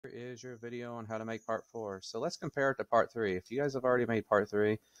is your video on how to make part 4. So let's compare it to part 3. If you guys have already made part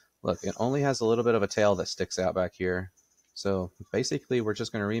 3, look, it only has a little bit of a tail that sticks out back here. So basically we're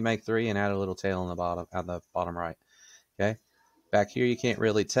just going to remake 3 and add a little tail on the bottom right. Okay. Back here you can't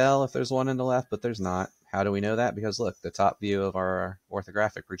really tell if there's one in the left, but there's not. How do we know that? Because look, the top view of our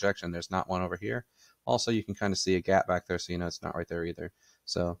orthographic projection, there's not one over here. Also, you can kind of see a gap back there, so you know it's not right there either.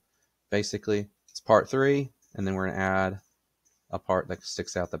 So basically it's part 3, and then we're going to add a part that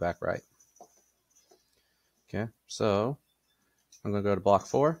sticks out the back right. Okay, so I'm going to go to block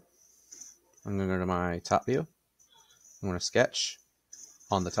 4. I'm going to go to my top view. I'm going to sketch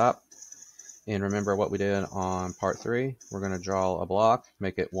on the top. And remember what we did on part 3. We're going to draw a block,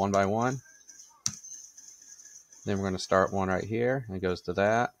 make it 1 by 1. Then we're going to start one right here, and it goes to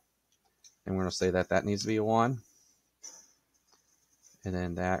that. And we're going to say that that needs to be a 1. And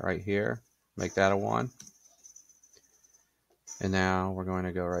then that right here, make that a 1. And now we're going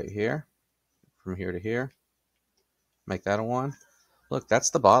to go right here, from here to here, make that a 1. Look,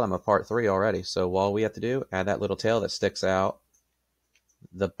 that's the bottom of part 3 already. So all we have to do, add that little tail that sticks out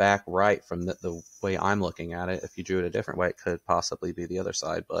the back right from the way I'm looking at it. If you drew it a different way, it could possibly be the other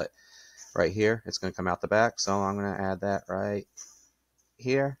side, but right here, it's going to come out the back. So I'm going to add that right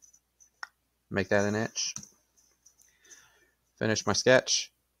here, make that an inch. Finish my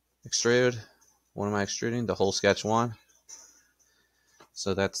sketch, extrude. What am I extruding? The whole sketch 1.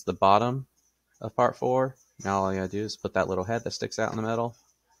 So that's the bottom of part 4. Now all I gotta do is put that little head that sticks out in the middle.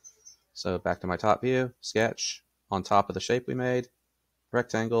 So back to my top view, sketch, on top of the shape we made,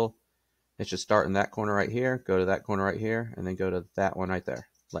 rectangle. It should start in that corner right here, go to that corner right here, and then go to that one right there.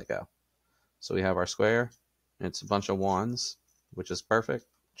 Let go. So we have our square, and it's a bunch of 1s, which is perfect.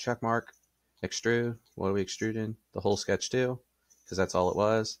 Check mark, extrude. What are we extruding? The whole sketch too, because that's all it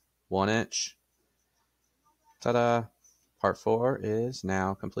was. 1 inch. Ta-da! Part 4 is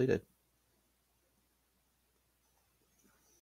now completed.